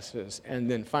trespasses, and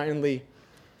then finally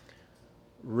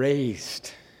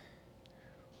raised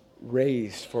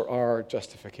raised for our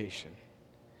justification.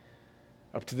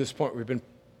 Up to this point, we've been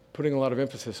putting a lot of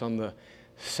emphasis on the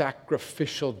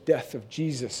sacrificial death of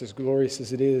Jesus, as glorious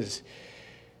as it is.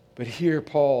 But here,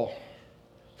 Paul,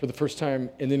 for the first time,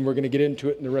 and then we're going to get into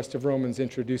it in the rest of Romans,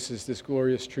 introduces this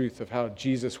glorious truth of how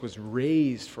Jesus was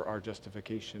raised for our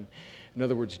justification. In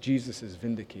other words, Jesus is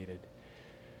vindicated.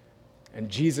 And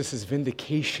Jesus'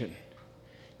 vindication,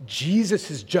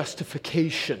 Jesus'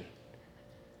 justification,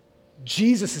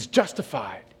 Jesus is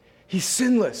justified. He's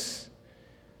sinless.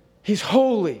 He's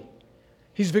holy.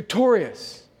 He's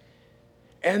victorious.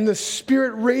 And the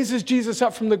Spirit raises Jesus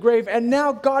up from the grave. And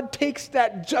now God takes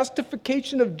that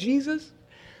justification of Jesus,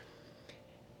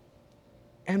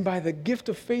 and by the gift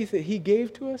of faith that He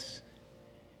gave to us,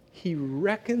 He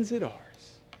reckons it ours.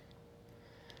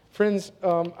 Friends,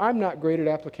 I'm not great at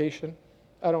application.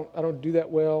 I don't do that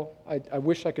well. I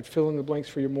wish I could fill in the blanks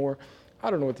for you more. I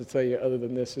don't know what to tell you other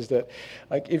than this, is that,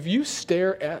 like, if you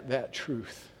stare at that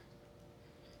truth,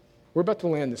 we're about to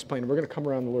land this plane. We're going to come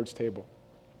around the Lord's table.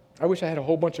 I wish I had a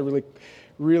whole bunch of really,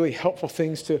 really helpful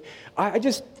things to. I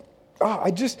just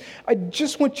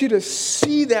want you to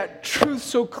see that truth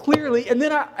so clearly, and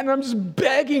then I'm just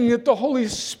begging that the Holy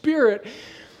Spirit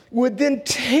would then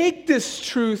take this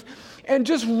truth and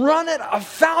just run it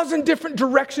 1,000 different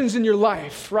directions in your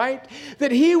life, right?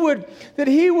 That he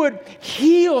would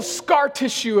heal scar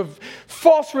tissue of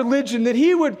false religion, that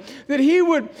he would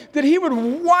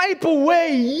wipe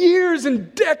away years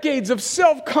and decades of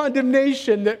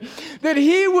self-condemnation, that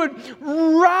he would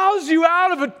rouse you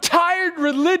out of a tired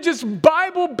religious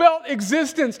Bible Belt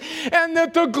existence, and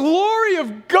that the glory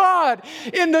of God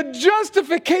in the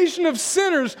justification of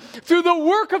sinners through the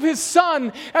work of His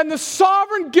Son and the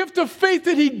sovereign gift of faith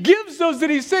that He gives those that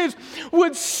He saves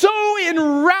would so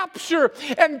enrapture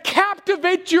and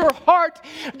captivate your heart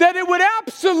that it would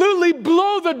absolutely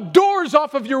blow the doors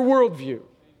off of your worldview.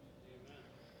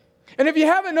 And if you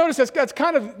haven't noticed, that's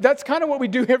kind of what we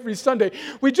do every Sunday.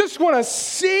 We just want to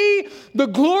see the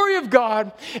glory of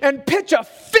God and pitch a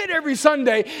fit every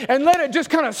Sunday and let it just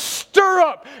kind of stir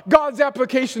up God's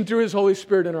application through His Holy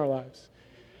Spirit in our lives.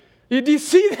 Do you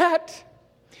see that?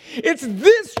 It's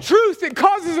this truth that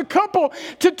causes a couple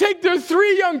to take their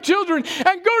 3 young children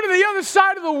and go to the other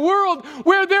side of the world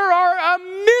where there are a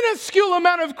minuscule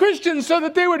amount of Christians so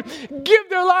that they would give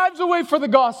their lives away for the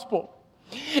gospel.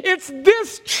 It's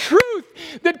this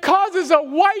truth that causes a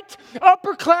white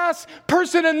upper-class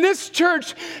person in this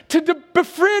church to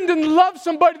befriend and love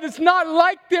somebody that's not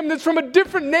like them, that's from a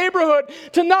different neighborhood,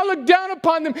 to not look down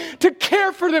upon them, to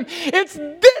care for them. It's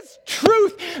this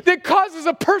truth that causes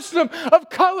a person of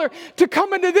color to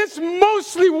come into this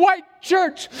mostly white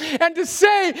church and to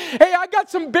say, hey, I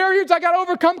got some barriers I got to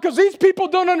overcome because these people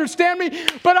don't understand me,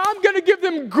 but I'm going to give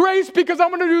them grace because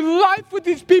I'm going to do life with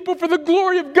these people for the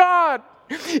glory of God.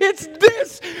 It's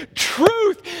this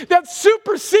truth that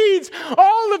supersedes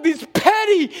all of these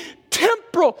petty,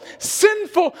 temporal,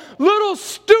 sinful, little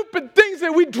stupid things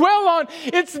that we dwell on.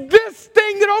 It's this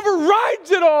thing that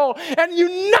overrides it all and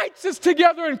unites us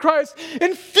together in Christ,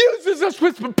 infuses us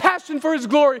with passion for His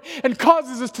glory, and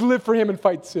causes us to live for Him and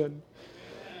fight sin.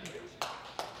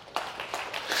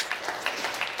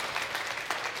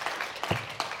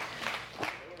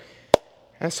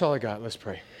 That's all I got. Let's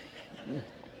pray.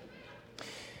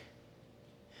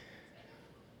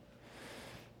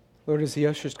 Lord, as the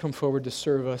ushers come forward to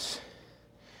serve us,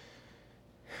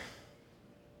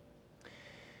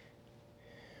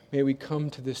 may we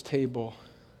come to this table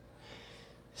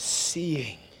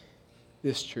seeing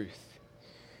this truth.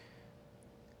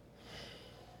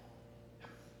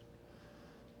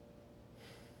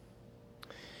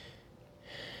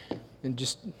 And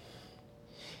just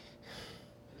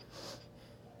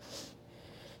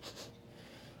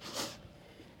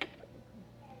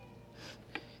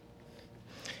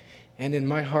and in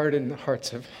my heart and the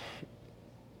hearts of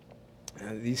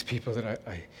these people that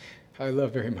I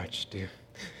love very much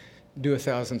do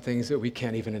 1,000 things that we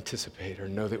can't even anticipate or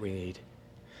know that we need.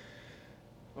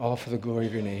 All for the glory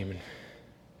of your name and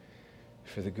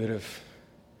for the good of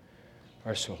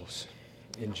our souls.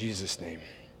 In Jesus' name,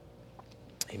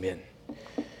 amen.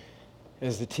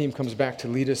 As the team comes back to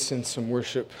lead us in some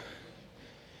worship,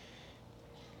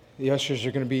 the ushers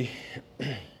are going to be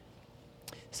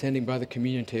standing by the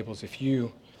communion tables. If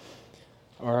you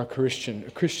are a Christian,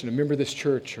 a member of this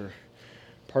church or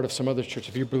part of some other church,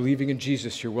 if you're believing in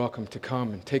Jesus, you're welcome to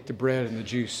come and take the bread and the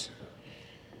juice,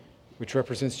 which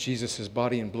represents Jesus'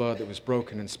 body and blood that was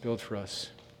broken and spilled for us.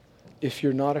 If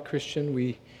you're not a Christian,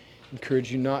 we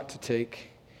encourage you not to take,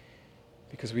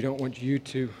 because we don't want you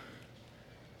to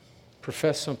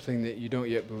profess something that you don't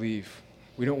yet believe.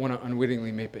 We don't want to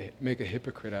unwittingly make a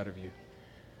hypocrite out of you.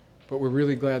 But we're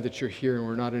really glad that you're here, and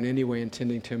we're not in any way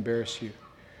intending to embarrass you.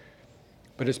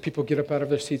 But as people get up out of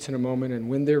their seats in a moment, and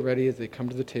when they're ready, as they come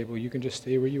to the table, you can just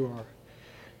stay where you are.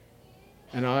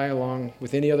 And I, along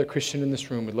with any other Christian in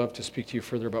this room, would love to speak to you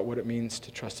further about what it means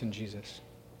to trust in Jesus.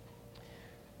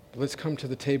 But let's come to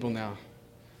the table now.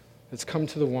 Let's come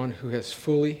to the one who has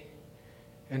fully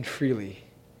and freely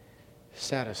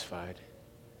satisfied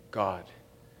God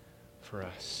for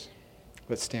us.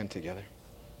 Let's stand together.